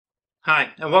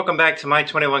Hi, and welcome back to my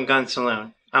 21 Gun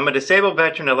Saloon. I'm a disabled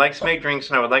veteran that likes to make drinks,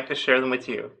 and I would like to share them with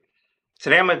you.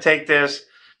 Today I'm going to take this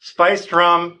spiced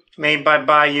rum made by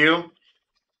Bayou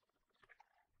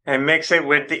and mix it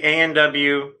with the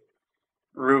A&W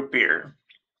root beer.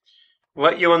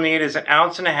 What you will need is 1.5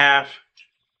 ounces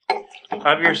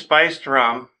of your spiced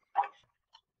rum,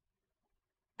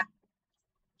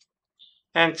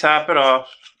 and top it off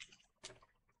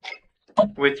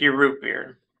with your root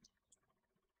beer.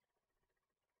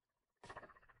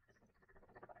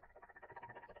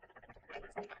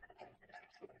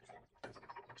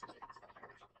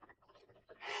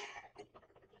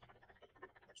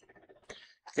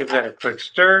 Give that a quick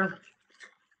stir.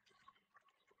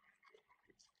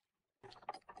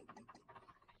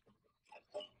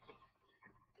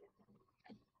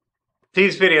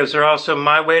 These videos are also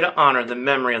my way to honor the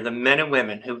memory of the men and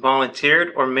women who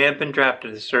volunteered or may have been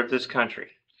drafted to serve this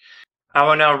country. I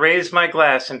will now raise my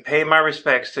glass and pay my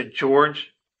respects to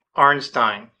George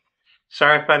Arnstein.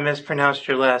 Sorry if I mispronounced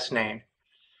your last name.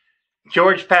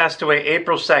 George passed away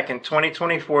April 2nd,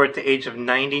 2024 at the age of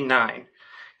 99.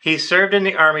 He served in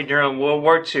the Army during World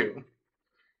War II.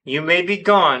 You may be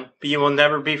gone, but you will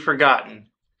never be forgotten.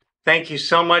 Thank you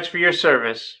so much for your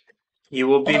service. You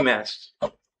will be missed.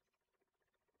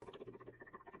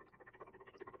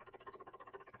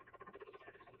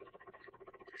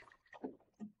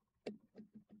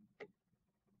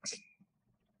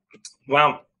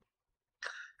 Wow.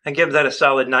 I give that a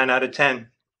solid 9 out of 10.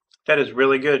 That is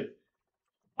really good.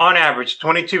 On average,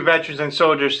 22 veterans and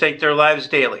soldiers take their lives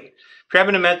daily. If you're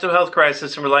having a mental health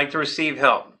crisis and would like to receive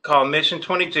help, call Mission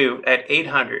 22 at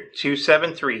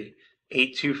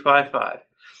 800-273-8255.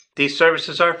 These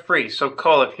services are free, so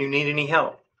call if you need any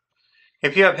help.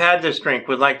 If you have had this drink and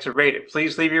would like to rate it,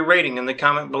 please leave your rating in the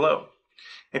comment below.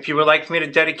 If you would like for me to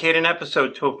dedicate an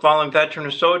episode to a fallen veteran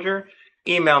or soldier,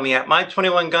 email me at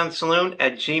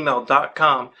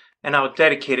my21gunsaloon@gmail.com and I will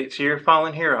dedicate it to your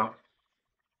fallen hero.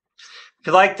 If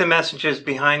you like the messages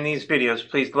behind these videos,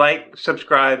 please like,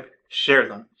 subscribe, share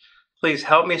them. Please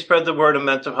help me spread the word of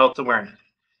mental health awareness.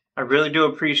 I really do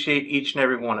appreciate each and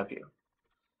every one of you.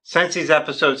 Since these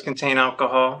episodes contain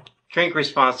alcohol, drink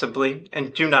responsibly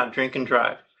and do not drink and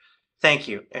drive. Thank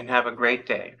you and have a great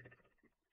day.